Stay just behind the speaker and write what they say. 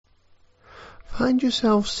Find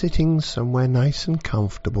yourself sitting somewhere nice and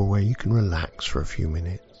comfortable where you can relax for a few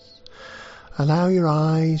minutes. Allow your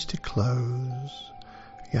eyes to close,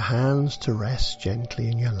 your hands to rest gently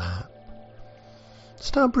in your lap.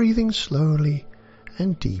 Start breathing slowly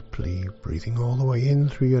and deeply, breathing all the way in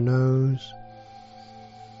through your nose,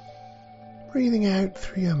 breathing out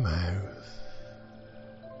through your mouth.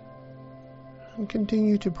 And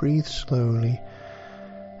continue to breathe slowly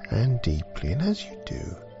and deeply. And as you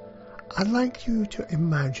do, I'd like you to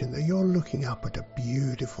imagine that you're looking up at a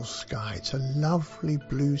beautiful sky. It's a lovely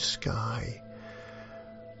blue sky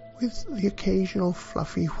with the occasional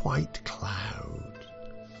fluffy white cloud.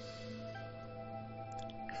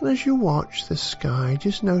 And as you watch the sky,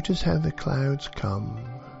 just notice how the clouds come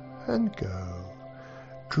and go,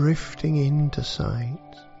 drifting into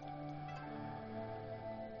sight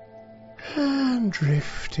and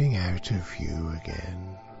drifting out of view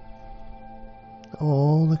again.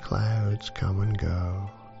 All the clouds come and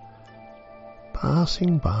go,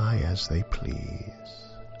 passing by as they please.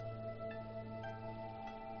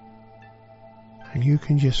 And you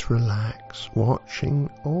can just relax,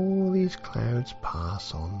 watching all these clouds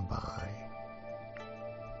pass on by.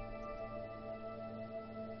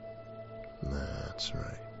 That's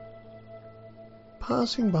right.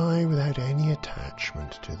 Passing by without any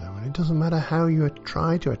attachment to them. And it doesn't matter how you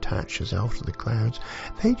try to attach yourself to the clouds,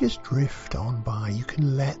 they just drift on by. You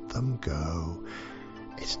can let them go.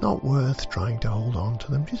 It's not worth trying to hold on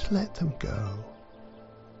to them. Just let them go.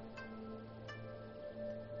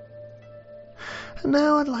 And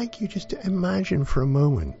now I'd like you just to imagine for a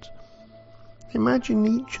moment. Imagine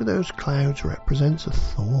each of those clouds represents a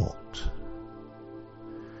thought.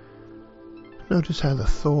 Notice how the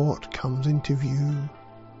thought comes into view,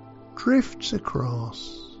 drifts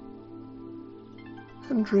across,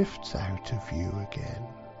 and drifts out of view again.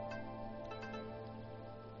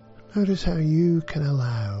 Notice how you can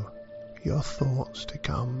allow your thoughts to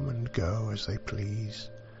come and go as they please,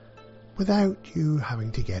 without you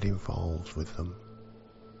having to get involved with them.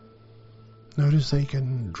 Notice they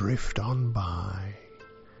can drift on by.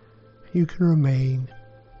 You can remain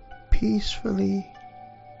peacefully,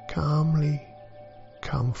 calmly,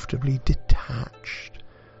 comfortably detached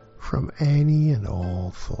from any and all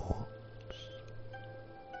thoughts.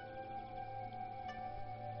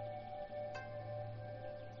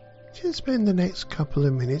 Just spend the next couple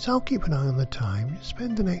of minutes, I'll keep an eye on the time, just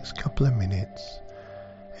spend the next couple of minutes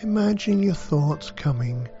imagining your thoughts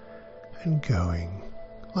coming and going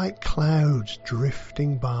like clouds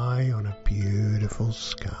drifting by on a beautiful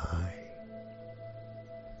sky.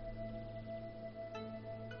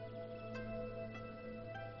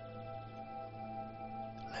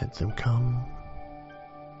 Let them come,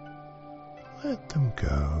 let them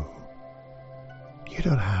go. You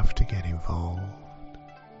don't have to get involved.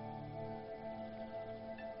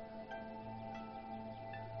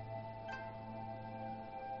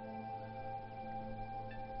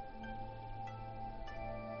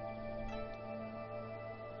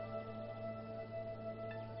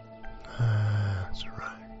 That's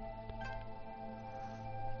right.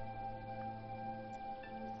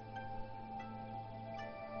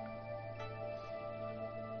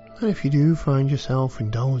 And if you do find yourself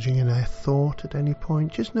indulging in a thought at any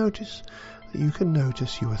point, just notice that you can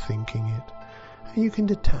notice you are thinking it, and you can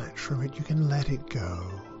detach from it, you can let it go,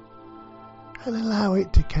 and allow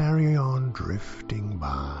it to carry on drifting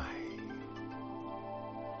by,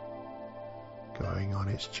 going on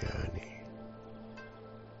its journey.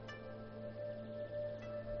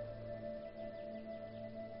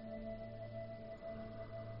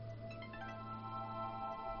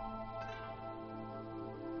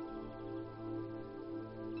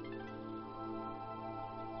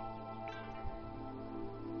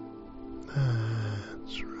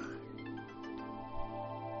 That's right.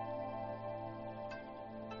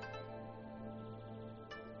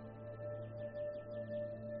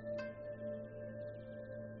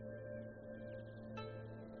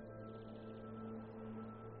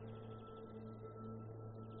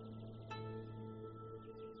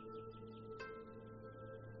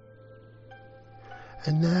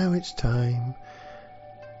 And now it's time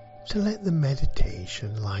to let the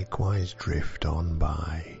meditation likewise drift on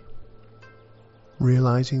by.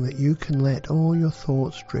 Realizing that you can let all your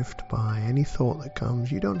thoughts drift by. Any thought that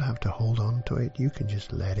comes, you don't have to hold on to it. You can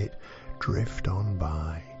just let it drift on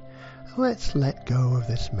by. And let's let go of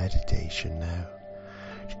this meditation now.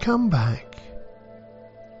 Come back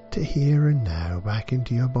to here and now, back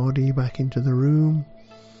into your body, back into the room,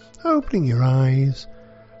 opening your eyes,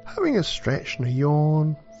 having a stretch and a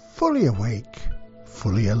yawn, fully awake,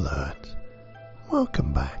 fully alert.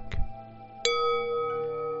 Welcome back.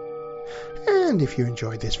 And if you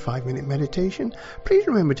enjoyed this 5-minute meditation, please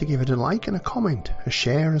remember to give it a like and a comment, a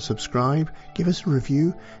share, a subscribe, give us a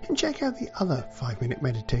review, and check out the other 5-minute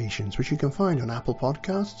meditations which you can find on Apple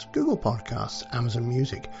Podcasts, Google Podcasts, Amazon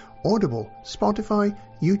Music, Audible, Spotify,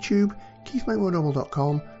 YouTube,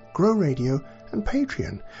 keithmcmurdoble.com, Grow Radio, and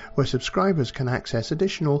Patreon, where subscribers can access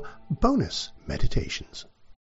additional bonus meditations.